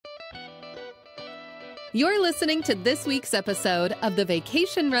You're listening to this week's episode of the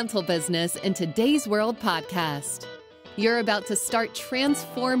Vacation Rental Business in Today's World podcast. You're about to start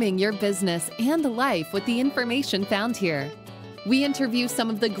transforming your business and life with the information found here. We interview some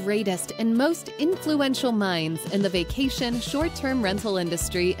of the greatest and most influential minds in the vacation short-term rental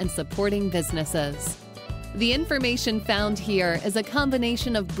industry and supporting businesses. The information found here is a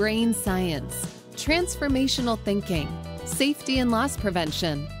combination of brain science, transformational thinking, safety and loss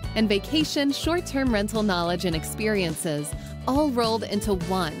prevention, and vacation short-term rental knowledge and experiences, all rolled into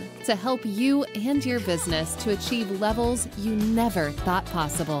one to help you and your business to achieve levels you never thought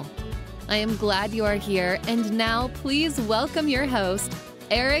possible. I am glad you are here, and now please welcome your host,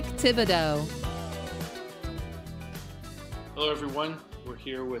 Eric Thibodeau. Hello, everyone. We're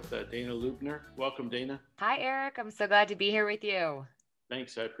here with Dana Lubner. Welcome, Dana. Hi, Eric. I'm so glad to be here with you.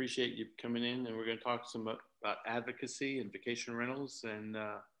 Thanks. I appreciate you coming in, and we're going to talk some about advocacy and vacation rentals, and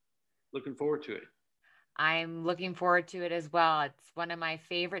looking forward to it. I'm looking forward to it as well. It's one of my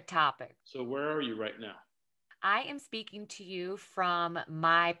favorite topics. So where are you right now? I am speaking to you from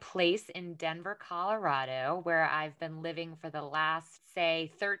my place in Denver, Colorado, where I've been living for the last,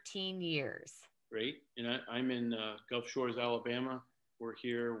 say, 13 years. Great. And I'm in Gulf Shores, Alabama. We're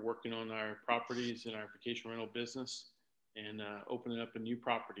here working on our properties in our vacation rental business and opening up a new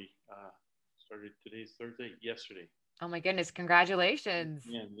property. Started today's Thursday, yesterday. Oh my goodness, congratulations.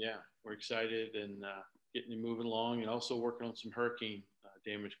 Yeah, we're excited and getting it moving along, and also working on some hurricane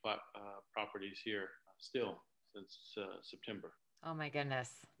damaged properties here still since September. Oh my goodness.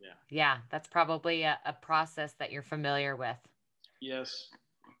 Yeah, that's probably a process that you're familiar with. Yes,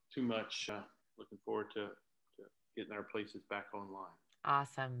 too much. Looking forward to getting our places back online.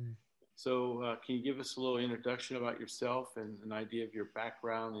 Awesome. So can you give us a little introduction about yourself and an idea of your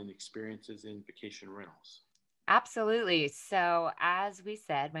background and experiences in vacation rentals? Absolutely. So as we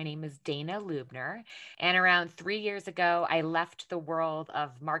said, my name is Dana Lubner, and around 3 years ago, I left the world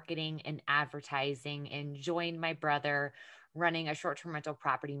of marketing and advertising and joined my brother running a short-term rental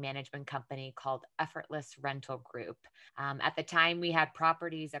property management company called Effortless Rental Group. At the time, we had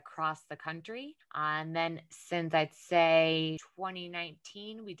properties across the country. And then since I'd say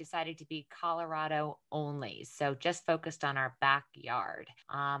 2019, we decided to be Colorado only. So just focused on our backyard.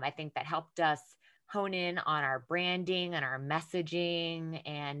 I think that helped us hone in on our branding and our messaging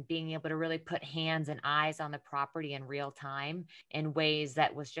and being able to really put hands and eyes on the property in real time in ways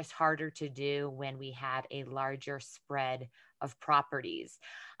that was just harder to do when we had a larger spread of properties.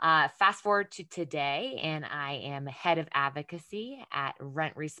 Fast forward to today, and I am head of advocacy at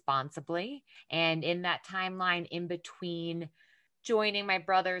Rent Responsibly. And in that timeline in between joining my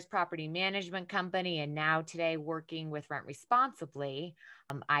brother's property management company and now today working with Rent Responsibly,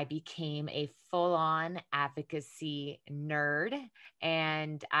 I became a full-on advocacy nerd.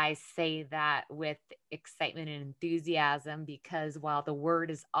 And I say that with excitement and enthusiasm because while the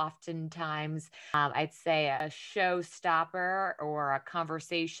word is oftentimes, I'd say a showstopper or a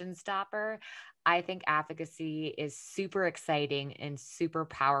conversation stopper, I think advocacy is super exciting and super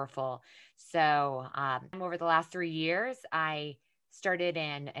powerful. So over the last 3 years, I started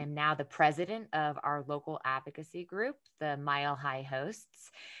and am now the president of our local advocacy group, the Mile High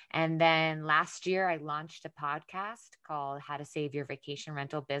Hosts. And then last year, I launched a podcast called How to Save Your Vacation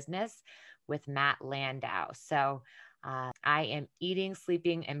Rental Business with Matt Landau. So I am eating,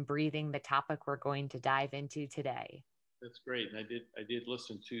 sleeping, and breathing the topic we're going to dive into today. That's great. And I did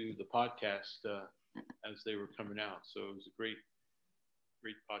listen to the podcast as they were coming out. So it was a great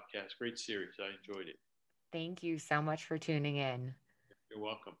podcast, great series. I enjoyed it. Thank you so much for tuning in. You're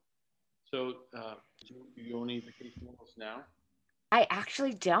welcome. So do you own any vacation rentals now? I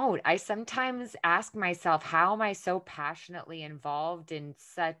actually don't. I sometimes ask myself, how am I so passionately involved in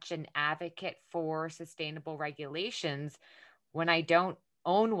such an advocate for sustainable regulations when I don't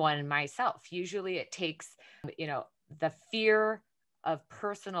own one myself? Usually it takes, the fear of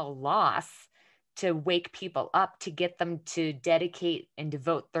personal loss to wake people up, to get them to dedicate and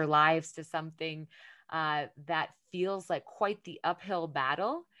devote their lives to something that feels like quite the uphill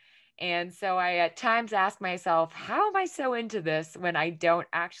battle. And so I at times ask myself, how am I so into this when I don't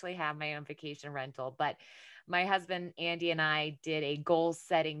actually have my own vacation rental? But my husband, Andy, and I did a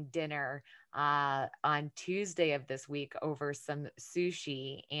goal-setting dinner on Tuesday of this week over some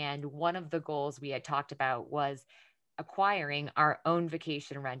sushi. And one of the goals we had talked about was acquiring our own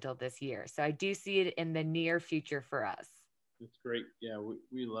vacation rental this year. So I do see it in the near future for us. That's great. Yeah,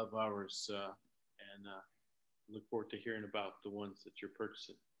 we love ours and look forward to hearing about the ones that you're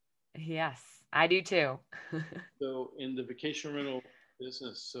purchasing. Yes, I do too. So in the vacation rental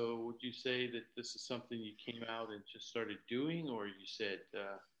business, so would you say that this is something you came out and just started doing, or you said,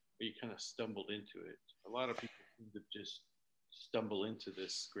 you kind of stumbled into it? A lot of people seem to just stumble into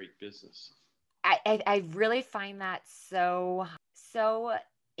this great business. I really find that so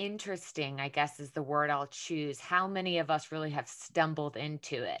interesting, I guess is the word I'll choose. How many of us really have stumbled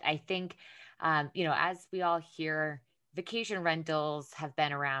into it? I think, as we all hear, vacation rentals have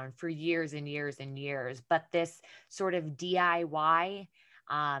been around for years and years and years, but this sort of DIY,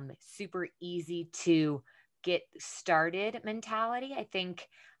 super easy to get started mentality, I think,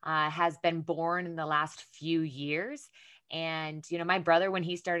 has been born in the last few years. And, my brother, when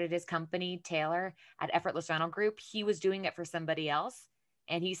he started his company, Taylor, at Effortless Rental Group, he was doing it for somebody else.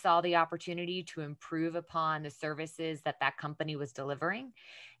 And he saw the opportunity to improve upon the services that company was delivering,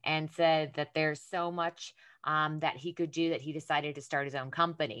 and said that there's so much that he could do that he decided to start his own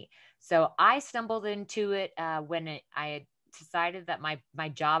company. So I stumbled into it when I had decided that my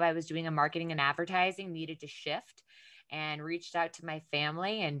job I was doing in marketing and advertising needed to shift, and reached out to my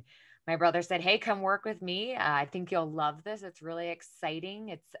family. And my brother said, "Hey, come work with me. I think you'll love this. It's really exciting.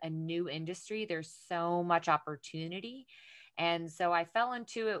 It's a new industry. There's so much opportunity." And so I fell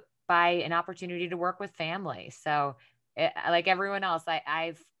into it by an opportunity to work with family. So like everyone else,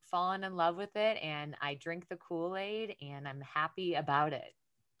 I've fallen in love with it, and I drink the Kool-Aid, and I'm happy about it.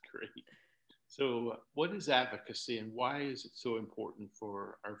 Great. So what is advocacy, and why is it so important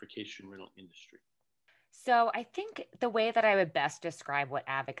for our vacation rental industry? So I think the way that I would best describe what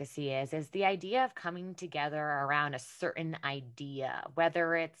advocacy is the idea of coming together around a certain idea,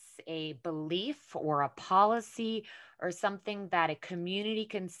 whether it's a belief or a policy or something that a community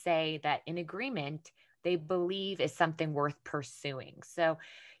can say that in agreement they believe is something worth pursuing. So,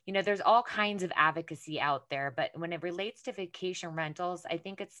 there's all kinds of advocacy out there, but when it relates to vacation rentals, I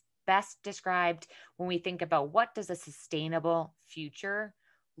think it's best described when we think about what does a sustainable future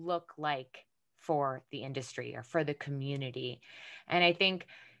look like for the industry or for the community. And I think,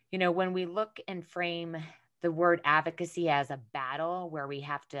 when we look and frame the word advocacy as a battle where we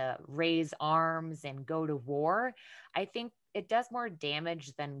have to raise arms and go to war, I think it does more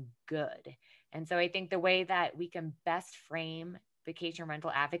damage than good. And so I think the way that we can best frame vacation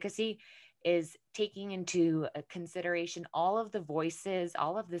rental advocacy is taking into consideration all of the voices,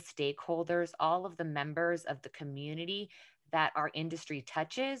 all of the stakeholders, all of the members of the community that our industry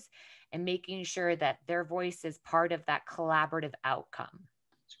touches, and making sure that their voice is part of that collaborative outcome.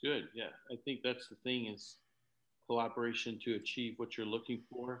 It's good. Yeah. I think that's the thing, is collaboration to achieve what you're looking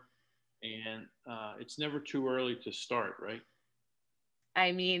for. And it's never too early to start, right?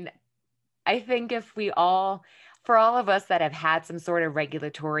 I mean, I think for all of us that have had some sort of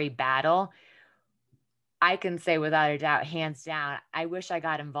regulatory battle, I can say without a doubt, hands down, I wish I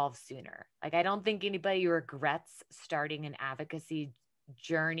got involved sooner. Like, I don't think anybody regrets starting an advocacy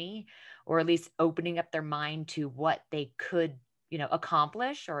journey, or at least opening up their mind to what they could,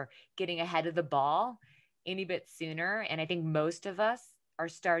 accomplish, or getting ahead of the ball any bit sooner. And I think most of us are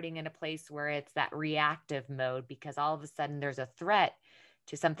starting in a place where it's that reactive mode, because all of a sudden there's a threat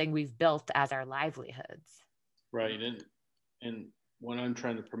to something we've built as our livelihoods. Right. And what I'm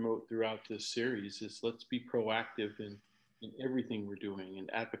trying to promote throughout this series is let's be proactive in everything we're doing. And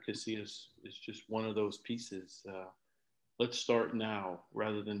advocacy is just one of those pieces. Let's start now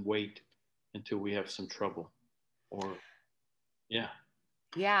rather than wait until we have some trouble.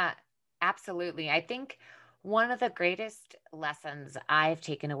 Yeah, absolutely. I think one of the greatest lessons I've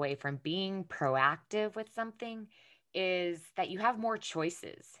taken away from being proactive with something is that you have more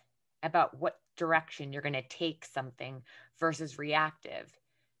choices about what direction you're going to take something versus reactive.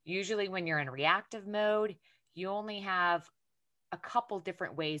 Usually when you're in reactive mode, you only have a couple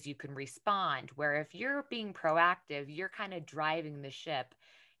different ways you can respond, where if you're being proactive, you're kind of driving the ship,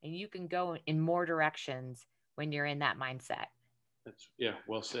 and you can go in more directions when you're in that mindset.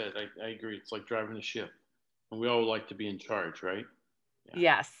 Well said. I agree. It's like driving the ship, and we all like to be in charge, right?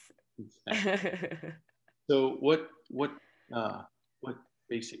 Yeah. Yes. So what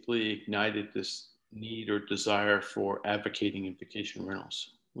basically ignited this need or desire for advocating in vacation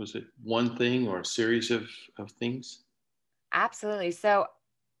rentals? Was it one thing or a series of things? Absolutely. So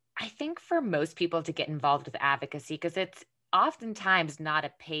I think for most people to get involved with advocacy, because it's oftentimes not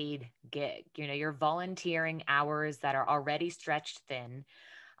a paid gig, you're volunteering hours that are already stretched thin.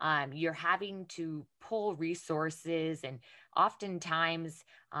 You're having to pull resources, and oftentimes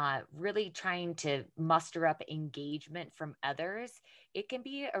really trying to muster up engagement from others. It can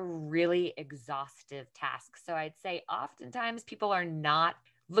be a really exhaustive task. So I'd say oftentimes people are not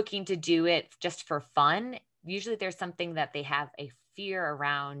looking to do it just for fun. Usually there's something that they have a fear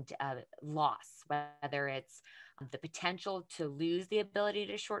around loss, whether it's the potential to lose the ability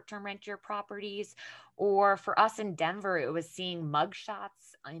to short-term rent your properties. Or for us in Denver, it was seeing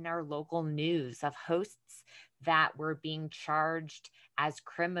mugshots in our local news of hosts that were being charged as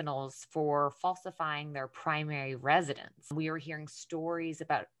criminals for falsifying their primary residence. We were hearing stories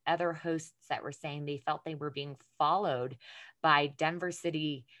about other hosts that were saying they felt they were being followed by Denver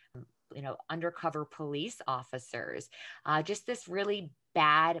City, undercover police officers. Just this really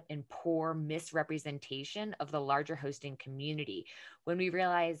bad and poor misrepresentation of the larger hosting community. When we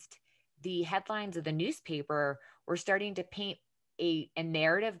realized the headlines of the newspaper were starting to paint a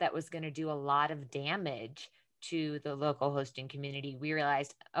narrative that was going to do a lot of damage to the local hosting community, we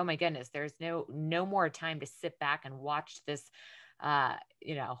realized, oh my goodness, there's no more time to sit back and watch this,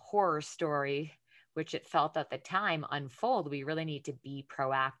 horror story, which it felt at the time, unfold. We really need to be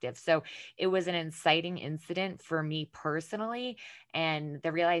proactive. So it was an inciting incident for me personally, and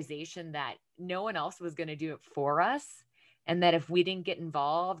the realization that no one else was going to do it for us. And that if we didn't get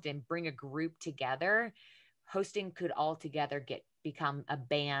involved and bring a group together, hosting could altogether become a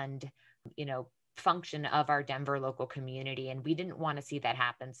banned, function of our Denver local community. And we didn't want to see that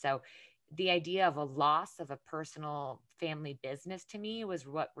happen. So the idea of a loss of a personal family business to me was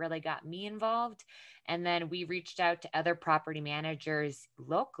what really got me involved. And then we reached out to other property managers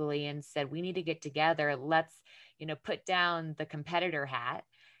locally and said, we need to get together. Let's, put down the competitor hat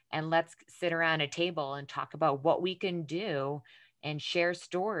and let's sit around a table and talk about what we can do and share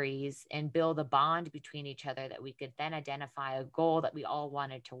stories and build a bond between each other that we could then identify a goal that we all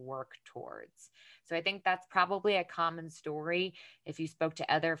wanted to work towards. So I think that's probably a common story. If you spoke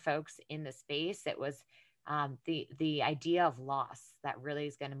to other folks in the space, it was the idea of loss that really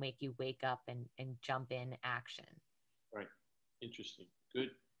is going to make you wake up and jump in action. Right. Interesting.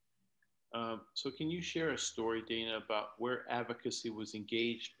 Good. So can you share a story, Dana, about where advocacy was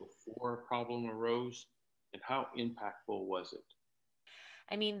engaged before a problem arose and how impactful was it?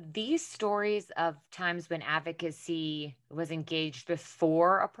 I mean, these stories of times when advocacy was engaged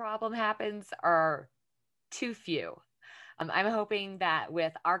before a problem happens are too few. I'm hoping that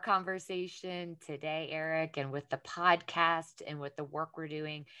with our conversation today, Eric, and with the podcast and with the work we're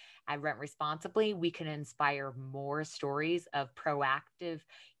doing at Rent Responsibly, we can inspire more stories of proactive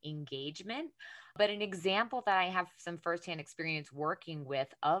engagement. But an example that I have some firsthand experience working with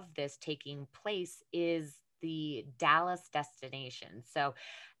of this taking place is the Dallas destination. So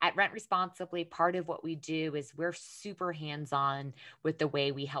at Rent Responsibly, part of what we do is we're super hands-on with the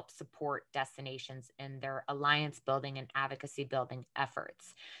way we help support destinations in their alliance building and advocacy building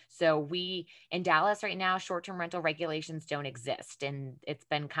efforts. So in Dallas right now, short-term rental regulations don't exist. And it's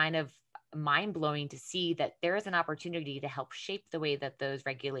been kind of mind-blowing to see that there is an opportunity to help shape the way that those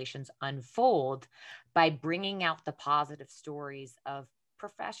regulations unfold by bringing out the positive stories of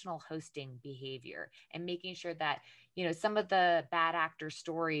professional hosting behavior and making sure that, some of the bad actor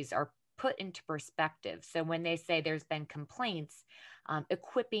stories are put into perspective. So when they say there's been complaints,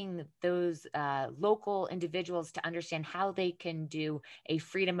 equipping those local individuals to understand how they can do a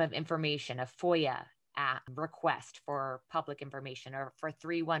freedom of information, a FOIA request for public information or for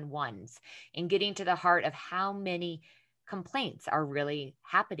 311s, and getting to the heart of how many complaints are really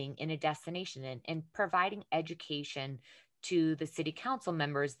happening in a destination and providing education to the city council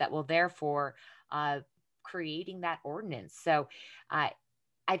members that will therefore creating that ordinance. So I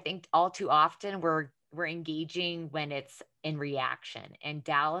think all too often we're engaging when it's in reaction, and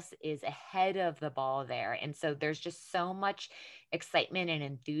Dallas is ahead of the ball there. And so there's just so much excitement and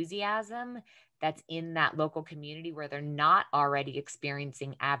enthusiasm that's in that local community where they're not already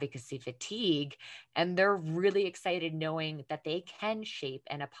experiencing advocacy fatigue. And they're really excited knowing that they can shape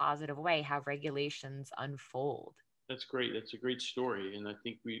in a positive way how regulations unfold. That's great. That's a great story. And I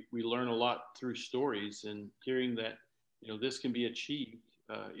think we learn a lot through stories, and hearing that, this can be achieved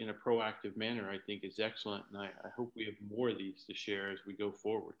in a proactive manner, I think is excellent. And I hope we have more of these to share as we go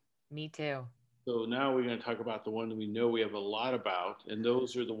forward. Me too. So now we're going to talk about the one that we know we have a lot about. And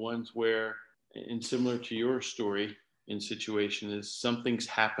those are the ones where, and similar to your story and situation, is something's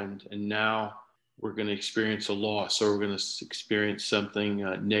happened and now we're going to experience a loss, or we're going to experience something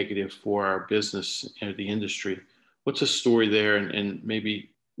negative for our business and the industry. What's a story there? And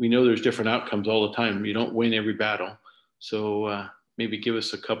maybe we know there's different outcomes all the time. You don't win every battle. So maybe give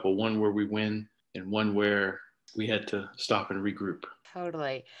us a couple, one where we win and one where we had to stop and regroup.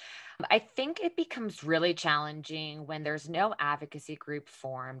 Totally. I think it becomes really challenging when there's no advocacy group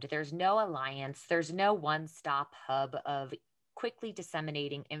formed, there's no alliance, there's no one-stop hub of quickly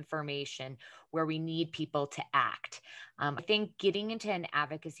disseminating information where we need people to act. I think getting into an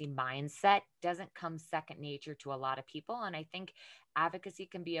advocacy mindset doesn't come second nature to a lot of people. And I think advocacy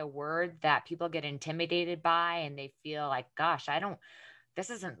can be a word that people get intimidated by, and they feel like, gosh,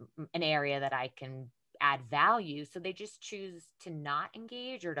 this isn't an area that I can add value. So they just choose to not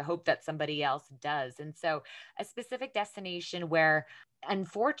engage or to hope that somebody else does. And so a specific destination where,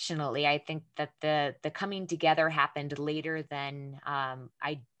 unfortunately, I think that the coming together happened later than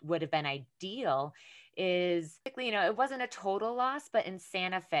I would have been ideal is, it wasn't a total loss, but in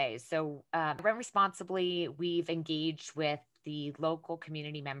Santa Fe. So Rent Responsibly, we've engaged with the local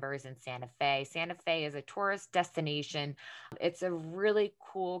community members in Santa Fe. Santa Fe is a tourist destination. It's a really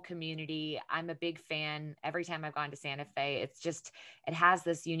cool community. I'm a big fan. Every time I've gone to Santa Fe, it has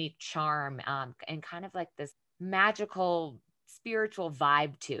this unique charm and kind of like this magical spiritual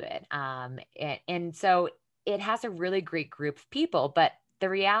vibe to it. And so it has a really great group of people, but the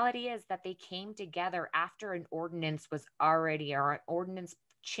reality is that they came together after an ordinance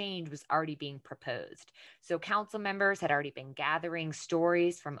change was already being proposed. So council members had already been gathering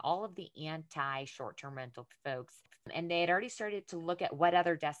stories from all of the anti-short-term rental folks, and they had already started to look at what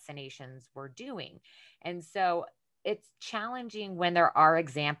other destinations were doing. And so it's challenging when there are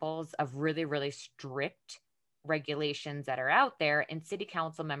examples of really, really strict regulations that are out there, and city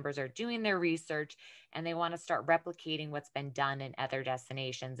council members are doing their research and they want to start replicating what's been done in other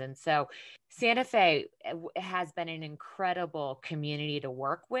destinations. And so Santa Fe has been an incredible community to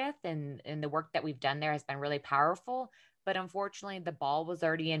work with, and the work that we've done there has been really powerful. But unfortunately, the ball was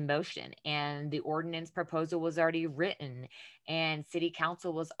already in motion and the ordinance proposal was already written, and city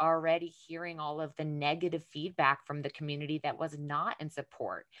council was already hearing all of the negative feedback from the community that was not in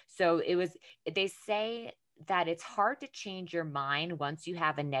support. So they say that it's hard to change your mind once you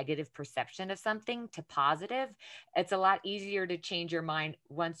have a negative perception of something to positive. It's a lot easier to change your mind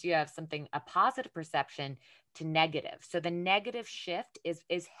once you have a positive perception to negative. So the negative shift is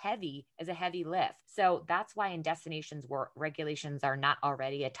a heavy lift. So that's why in destinations where regulations are not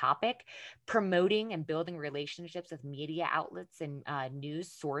already a topic, promoting and building relationships with media outlets and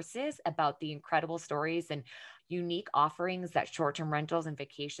news sources about the incredible stories and unique offerings that short-term rentals and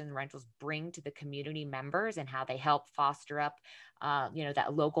vacation rentals bring to the community members and how they help foster up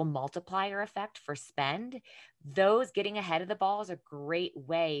that local multiplier effect for spend. Those getting ahead of the ball is a great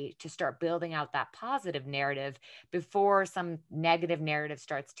way to start building out that positive narrative before some negative narrative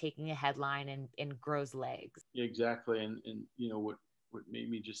starts taking a headline and grows legs. Yeah, exactly. And what made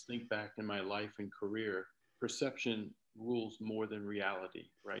me just think back in my life and career, perception rules more than reality,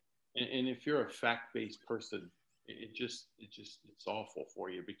 right? And if you're a fact-based person, it's awful for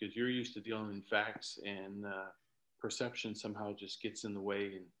you because you're used to dealing in facts, and perception somehow just gets in the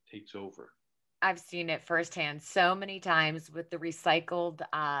way and takes over. I've seen it firsthand so many times with the recycled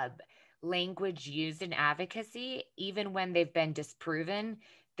language used in advocacy, even when they've been disproven,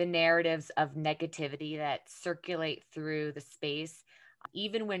 the narratives of negativity that circulate through the space,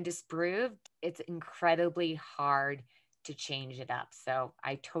 even when disproved, it's incredibly hard to change it up. So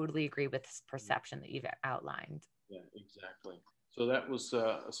I totally agree with this perception that you've outlined. Yeah, exactly. So that was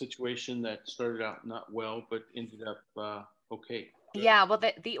a situation that started out not well, but ended up okay. Yeah, well,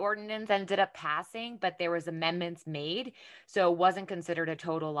 the ordinance ended up passing, but there was amendments made, so it wasn't considered a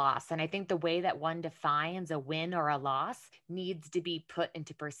total loss. And I think the way that one defines a win or a loss needs to be put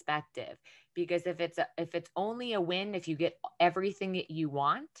into perspective, because if it's only a win if you get everything that you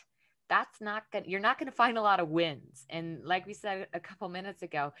want, you're not going to find a lot of wins. And like we said a couple minutes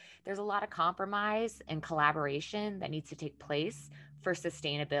ago, there's a lot of compromise and collaboration that needs to take place for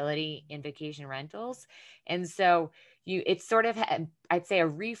sustainability in vacation rentals. And so it's sort of, I'd say, a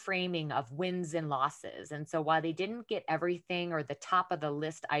reframing of wins and losses. And so while they didn't get everything or the top of the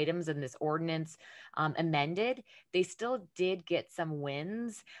list items in this ordinance amended, they still did get some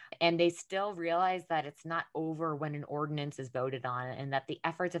wins, and they still realize that it's not over when an ordinance is voted on, and that the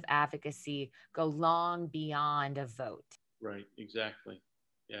efforts of advocacy go long beyond a vote. Right, exactly.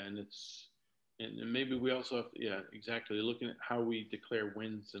 Yeah, and maybe we also have to, exactly, looking at how we declare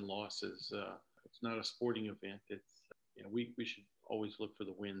wins and losses. It's not a sporting event. It's we should always look for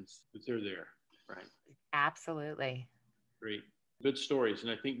the wins because they're there, right? Absolutely. Great, good stories, and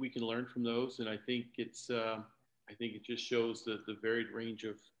I think we can learn from those. And I think it just shows the varied range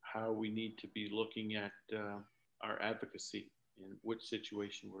of how we need to be looking at our advocacy and which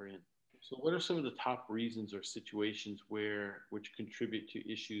situation we're in. So what are some of the top reasons or situations which contribute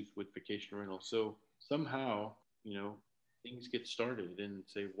to issues with vacation rental? So somehow, things get started and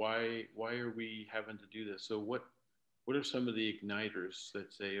say, why are we having to do this? So what are some of the igniters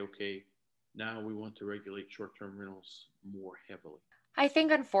that say, okay, now we want to regulate short-term rentals more heavily? I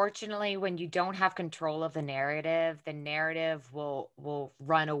think unfortunately, when you don't have control of the narrative will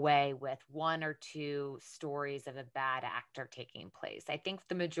run away with one or two stories of a bad actor taking place. I think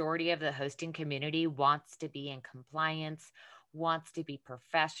the majority of the hosting community wants to be in compliance, wants to be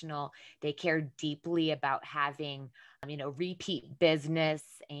professional. They care deeply about having, repeat business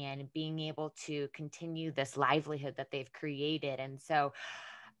and being able to continue this livelihood that they've created. And so,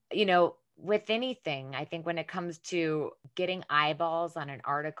 with anything, I think when it comes to getting eyeballs on an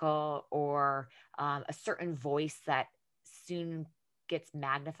article or a certain voice that soon gets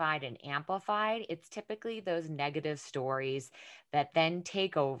magnified and amplified, it's typically those negative stories that then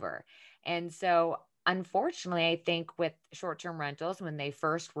take over. And so, unfortunately, I think with short-term rentals, when they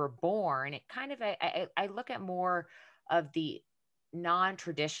first were born, it kind of, I look at more of the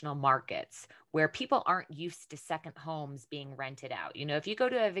non-traditional markets where people aren't used to second homes being rented out. If you go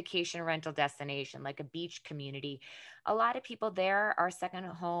to a vacation rental destination like a beach community, a lot of people there are second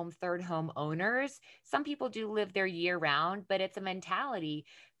home, third home owners. Some people do live there year round, but it's a mentality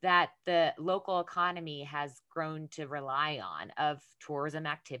that the local economy has grown to rely on, of tourism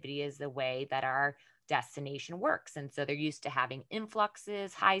activity is the way that our destination works. And so they're used to having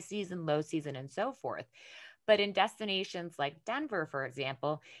influxes, high season, low season, and so forth. But in destinations like Denver, for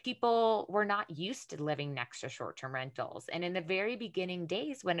example, people were not used to living next to short-term rentals. And in the very beginning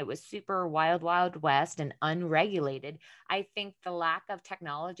days when it was super wild, wild west and unregulated, I think the lack of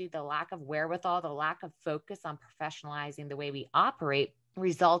technology, the lack of wherewithal, the lack of focus on professionalizing the way we operate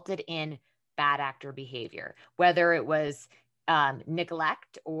resulted in bad actor behavior, whether it was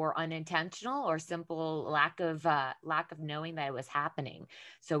neglect or unintentional or simple lack of knowing that it was happening.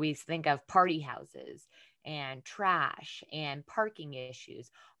 So we think of party houses and trash and parking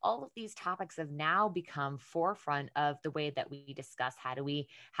issues. All of these topics have now become forefront of the way that we discuss how do we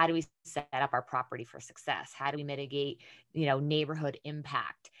set up our property for success? How do we mitigate, neighborhood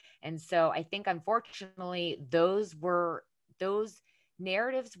impact? And so I think unfortunately those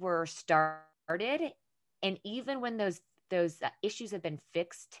narratives were started, and even when those issues have been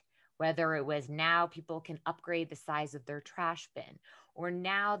fixed, whether it was now people can upgrade the size of their trash bin, or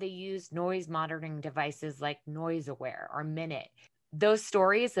now they use noise monitoring devices like Noise Aware or Minute. Those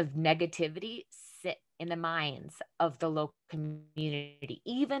stories of negativity sit in the minds of the local community,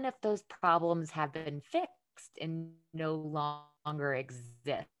 even if those problems have been fixed and no longer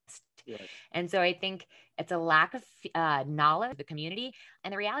exist. Right. And so I think it's a lack of knowledge of the community.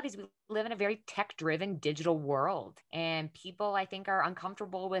 And the reality is we live in a very tech-driven digital world, and people, I think, are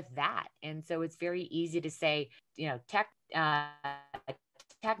uncomfortable with that. And so it's very easy to say,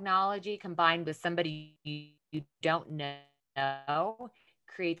 technology combined with somebody you don't know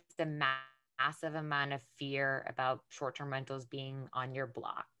creates a massive amount of fear about short-term rentals being on your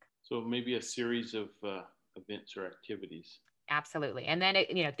block. So maybe a series of events or activities. Absolutely. And then,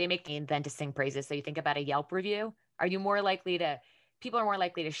 they make me then to sing praises. So you think about a Yelp review. People are more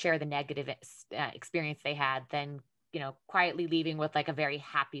likely to share the negative experience they had than, quietly leaving with like a very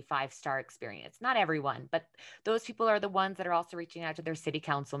happy 5-star experience. Not everyone, but those people are the ones that are also reaching out to their city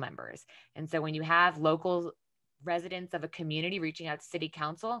council members. And so when you have local residents of a community reaching out to city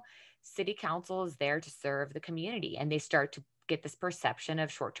council is there to serve the community, and they start to get this perception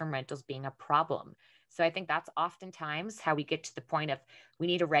of short-term rentals being a problem. So I think that's oftentimes how we get to the point of we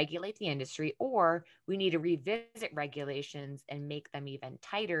need to regulate the industry, or we need to revisit regulations and make them even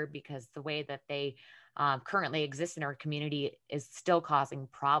tighter, because the way that they currently exist in our community is still causing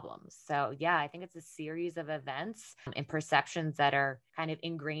problems. So yeah, I think it's a series of events and perceptions that are kind of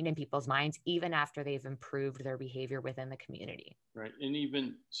ingrained in people's minds, even after they've improved their behavior within the community. Right. And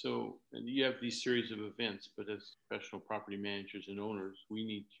even so, you have these series of events, but as professional property managers and owners, we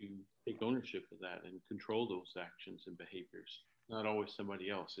need to take ownership of that and control those actions and behaviors. Not always somebody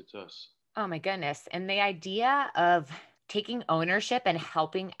else, it's us. Oh my goodness. And the idea of taking ownership and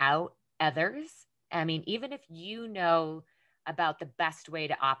helping out others, I mean, even if you know about the best way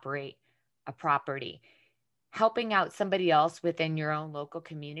to operate a property, helping out somebody else within your own local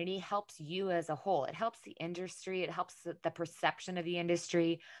community helps you as a whole. It helps the industry. It helps the perception of the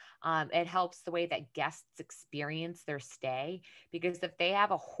industry. It helps the way that guests experience their stay, because if they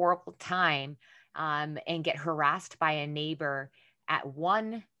have a horrible time and get harassed by a neighbor at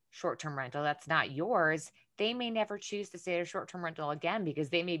one short-term rental that's not yours, they may never choose to stay at a short-term rental again because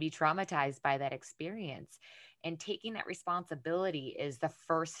they may be traumatized by that experience. And taking that responsibility is the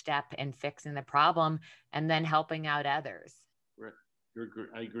first step in fixing the problem and then helping out others. Right.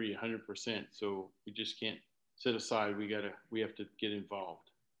 I agree 100%. So we just can't sit aside. We have to get involved.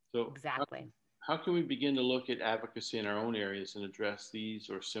 So exactly. How can we begin to look at advocacy in our own areas and address these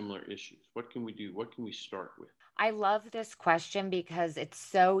or similar issues? What can we do? What can we start with? I love this question because it's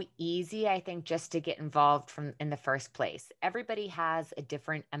so easy, I think, just to get involved from in the first place. Everybody has a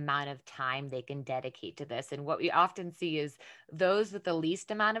different amount of time they can dedicate to this. And what we often see is those with the least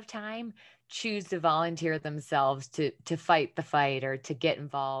amount of time choose to volunteer themselves to fight the fight or to get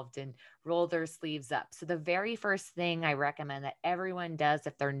involved and roll their sleeves up. So the very first thing I recommend that everyone does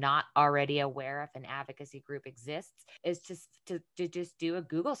if they're not already aware if an advocacy group exists is to just do a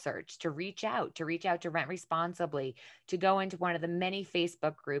Google search, to reach out to Rent Responsibly, to go into one of the many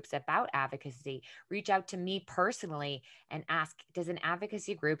Facebook groups about advocacy, reach out to me personally and ask, does an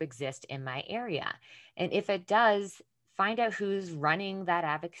advocacy group exist in my area? And if it does, find out who's running that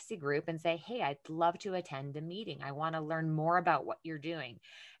advocacy group and say, hey, I'd love to attend a meeting. I want to learn more about what you're doing.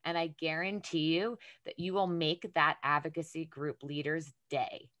 And I guarantee you that you will make that advocacy group leader's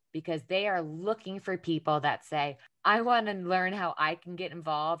day, because they are looking for people that say, I want to learn how I can get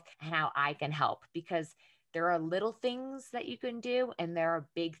involved and how I can help, because there are little things that you can do and there are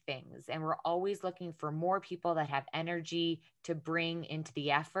big things. And we're always looking for more people that have energy to bring into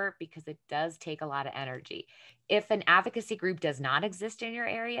the effort, because it does take a lot of energy. If an advocacy group does not exist in your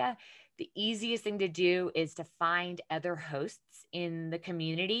area, the easiest thing to do is to find other hosts in the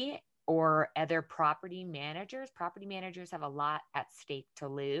community or other property managers. Property managers have a lot at stake to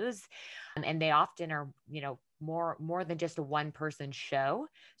lose. And they often are, more than just a one person show.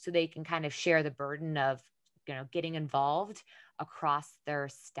 So they can kind of share the burden of, getting involved across their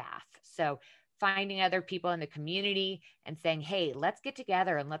staff. So finding other people in the community and saying, hey, let's get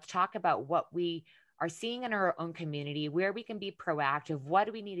together and let's talk about what we are seeing in our own community, where we can be proactive, what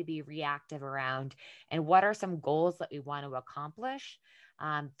do we need to be reactive around, and what are some goals that we want to accomplish.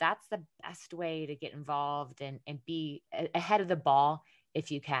 That's the best way to get involved and be ahead of the ball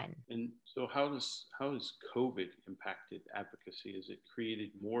if you can. And so how has COVID impacted advocacy? Has it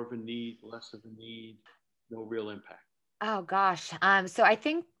created more of a need, less of a need, no real impact? Oh gosh. So I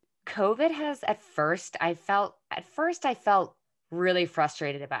think COVID has at first I felt really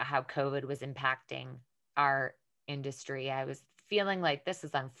frustrated about how COVID was impacting our industry. I was feeling like this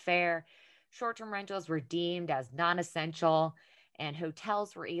is unfair. Short-term rentals were deemed as non-essential and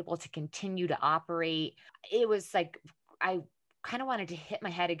hotels were able to continue to operate. It was like, I kind of wanted to hit my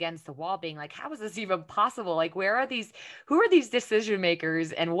head against the wall being like, how is this even possible? Like, who are these decision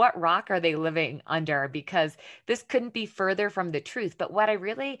makers and what rock are they living under? Because this couldn't be further from the truth. But what I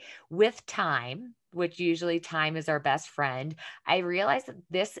really, with time, which usually time is our best friend, I realized that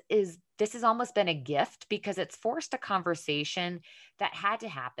this has almost been a gift, because it's forced a conversation that had to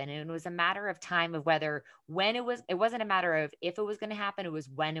happen. And it was a matter of time of it wasn't a matter of if it was going to happen, it was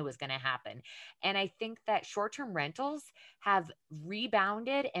when it was going to happen. And I think that short-term rentals have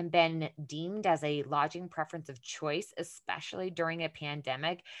rebounded and been deemed as a lodging preference of choice, especially during a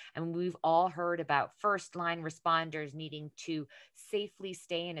pandemic. And we've all heard about first line responders needing to safely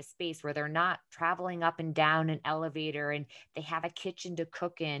stay in a space where they're not traveling up and down an elevator and they have a kitchen to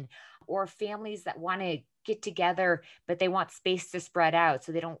cook in, or families that want to get together, but they want space to spread out.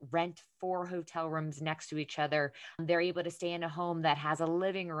 So they don't rent 4 hotel rooms next to each other. They're able to stay in a home that has a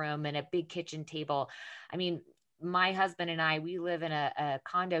living room and a big kitchen table. I mean, my husband and I, we live in a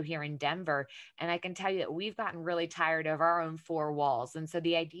condo here in Denver, and I can tell you that we've gotten really tired of our own 4 walls. And so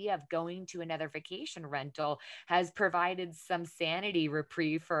the idea of going to another vacation rental has provided some sanity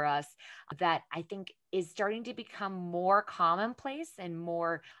reprieve for us that I think is starting to become more commonplace and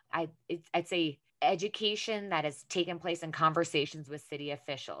more, I'd say, education that has taken place in conversations with city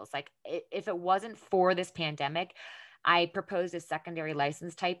officials. Like, if it wasn't for this pandemic, I proposed a secondary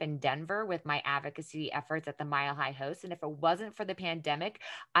license type in Denver with my advocacy efforts at the Mile High Host. And if it wasn't for the pandemic,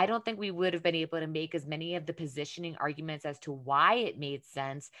 I don't think we would have been able to make as many of the positioning arguments as to why it made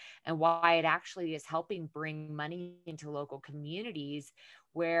sense and why it actually is helping bring money into local communities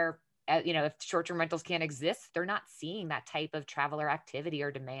where, if short-term rentals can't exist, they're not seeing that type of traveler activity or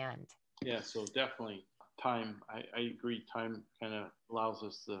demand. Yeah, so definitely time. I agree. Time kind of allows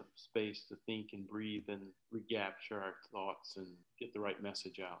us the space to think and breathe and recapture our thoughts and get the right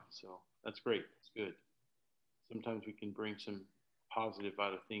message out. So that's great. It's good. Sometimes we can bring some positive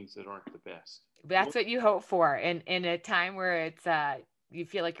out of things that aren't the best. That's what you hope for. And in a time where it's, you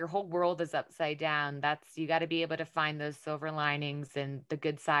feel like your whole world is upside down, you got to be able to find those silver linings and the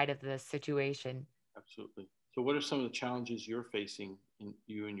good side of the situation. Absolutely. So what are some of the challenges you're facing in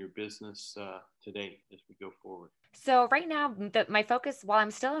you and your business today as we go forward? So right now, my focus, while I'm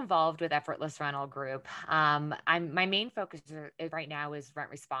still involved with Effortless Rental Group, my main focus right now is Rent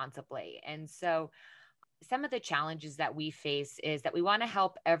Responsibly. And so some of the challenges that we face is that we want to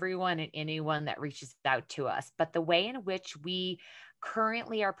help everyone and anyone that reaches out to us. But the way in which we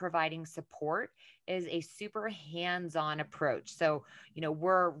currently are providing support is a super hands-on approach. So,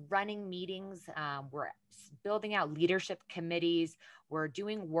 we're running meetings, we're building out leadership committees, we're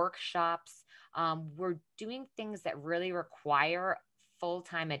doing workshops, we're doing things that really require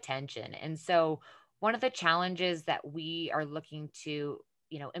full-time attention. And so one of the challenges that we are looking to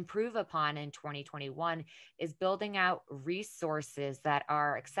improve upon in 2021 is building out resources that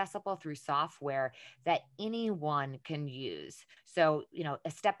are accessible through software that anyone can use. So,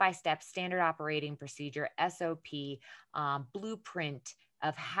 a step-by-step standard operating procedure, SOP, blueprint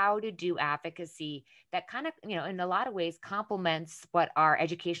of how to do advocacy that kind of, in a lot of ways complements what our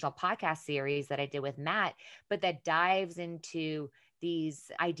educational podcast series that I did with Matt, but that dives into these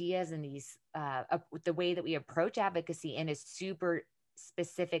ideas and these, the way that we approach advocacy in a super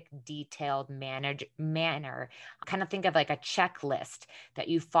specific, detailed manner. Kind of think of like a checklist that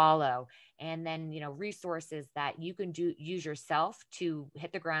you follow, and then, resources that you can use yourself to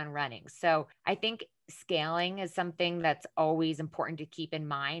hit the ground running. So I think scaling is something that's always important to keep in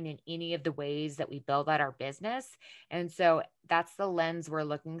mind in any of the ways that we build out our business. And so that's the lens we're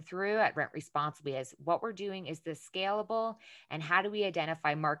looking through at Rent Responsibly, is what we're doing, is this scalable, and how do we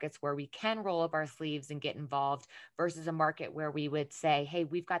identify markets where we can roll up our sleeves and get involved versus a market where we would say, hey,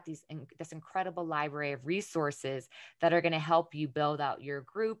 we've got this incredible library of resources that are going to help you build out your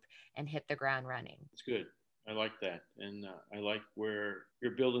group and hit the ground running. It's good. I like that. And I like where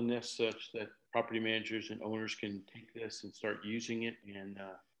you're building this such that property managers and owners can take this and start using it. And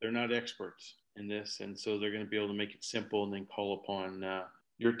they're not experts in this. And so they're going to be able to make it simple and then call upon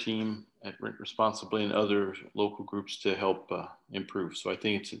your team at Rent Responsibly and other local groups to help improve. So I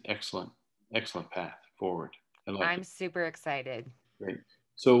think it's an excellent path forward. I'm super excited. Great.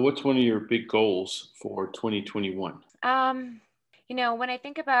 So what's one of your big goals for 2021? When I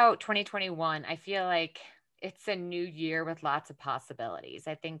think about 2021, I feel like it's a new year with lots of possibilities.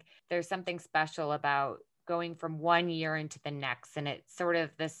 I think there's something special about going from one year into the next. And it's sort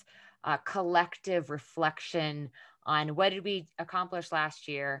of this collective reflection on what did we accomplish last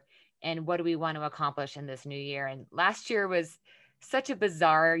year and what do we want to accomplish in this new year. And last year was such a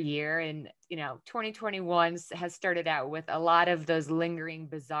bizarre year. And, 2021 has started out with a lot of those lingering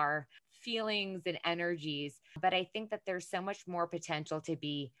bizarre feelings and energies. But I think that there's so much more potential to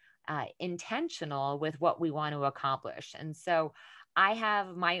be intentional with what we want to accomplish. And so I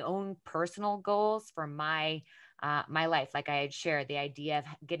have my own personal goals for my life. Like I had shared, the idea of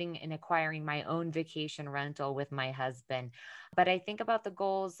getting and acquiring my own vacation rental with my husband. But I think about the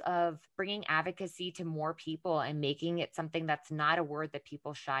goals of bringing advocacy to more people and making it something that's not a word that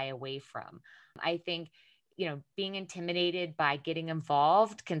people shy away from. I think being intimidated by getting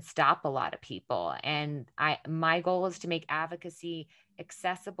involved can stop a lot of people. And my goal is to make advocacy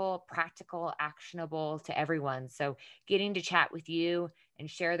accessible, practical, actionable to everyone. So getting to chat with you and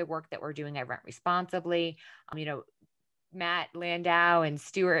share the work that we're doing at Rent Responsibly. Matt Landau and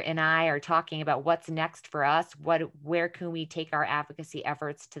Stuart and I are talking about what's next for us. Where can we take our advocacy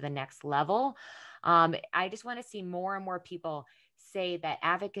efforts to the next level? I just want to see more and more people say that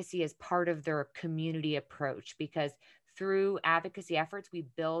advocacy is part of their community approach, because through advocacy efforts, we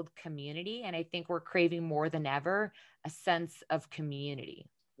build community. And I think we're craving more than ever a sense of community.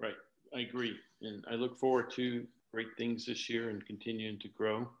 Right. I agree. And I look forward to great things this year and continuing to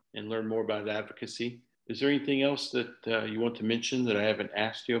grow and learn more about advocacy. Is there anything else that you want to mention that I haven't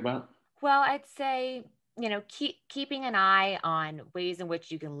asked you about? Well, I'd say, keeping an eye on ways in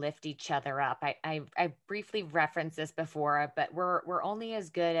which you can lift each other up. I briefly referenced this before, but we're only as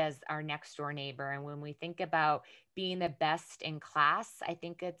good as our next door neighbor. And when we think about being the best in class, I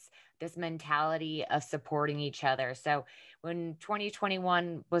think it's this mentality of supporting each other. So when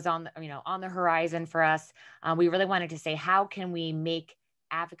 2021 was on the horizon for us, we really wanted to say, how can we make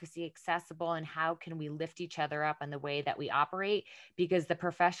advocacy accessible and how can we lift each other up in the way that we operate? Because the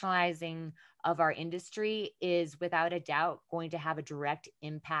professionalizing of our industry is without a doubt going to have a direct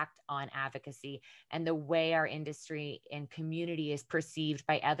impact on advocacy and the way our industry and community is perceived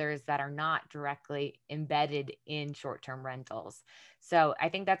by others that are not directly embedded in short-term rentals. So I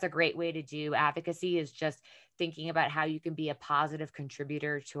think that's a great way to do advocacy, is just thinking about how you can be a positive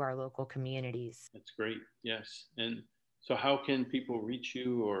contributor to our local communities. That's great. Yes. And so how can people reach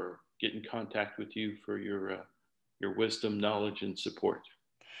you or get in contact with you for your wisdom, knowledge, and support?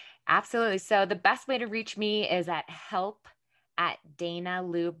 Absolutely. So the best way to reach me is at help@Dana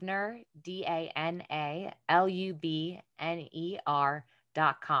Lubner,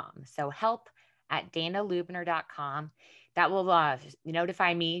 DANALUBNER.com. So help@DanaLubner.com. that will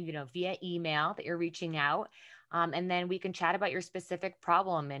notify me, via email that you're reaching out. And then we can chat about your specific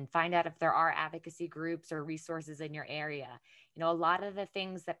problem and find out if there are advocacy groups or resources in your area. A lot of the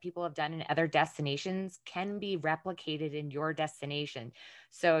things that people have done in other destinations can be replicated in your destination.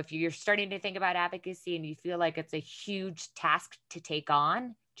 So if you're starting to think about advocacy and you feel like it's a huge task to take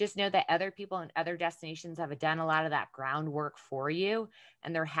on, just know that other people in other destinations have done a lot of that groundwork for you,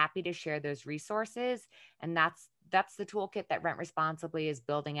 and they're happy to share those resources. And that's the toolkit that Rent Responsibly is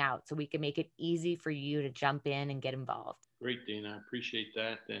building out, so we can make it easy for you to jump in and get involved. Great, Dana. I appreciate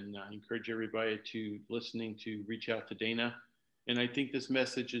that. And I encourage everybody listening to reach out to Dana. And I think this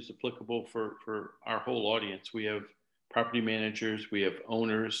message is applicable for our whole audience. We have property managers, we have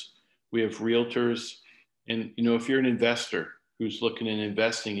owners, we have realtors. And, if you're an investor who's looking at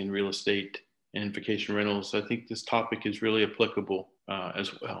investing in real estate and vacation rentals, I think this topic is really applicable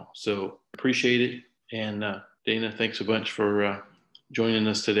as well. So appreciate it. And Dana, thanks a bunch for joining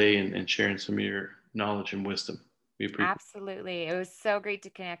us today and sharing some of your knowledge and wisdom. We appreciate it. Absolutely. It was so great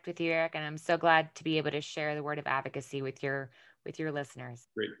to connect with you, Eric. And I'm so glad to be able to share the word of advocacy with your listeners.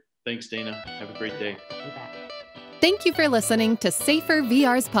 Great. Thanks, Dana. Have a great day. You bet. Thank you for listening to Safer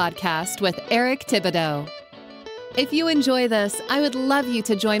VRS Podcast with Eric Thibodeau. If you enjoy this, I would love you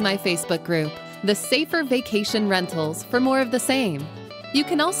to join my Facebook group, The Safer Vacation Rentals, for more of the same. You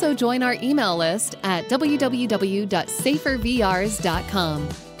can also join our email list at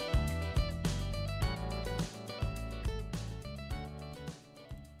www.safervrs.com.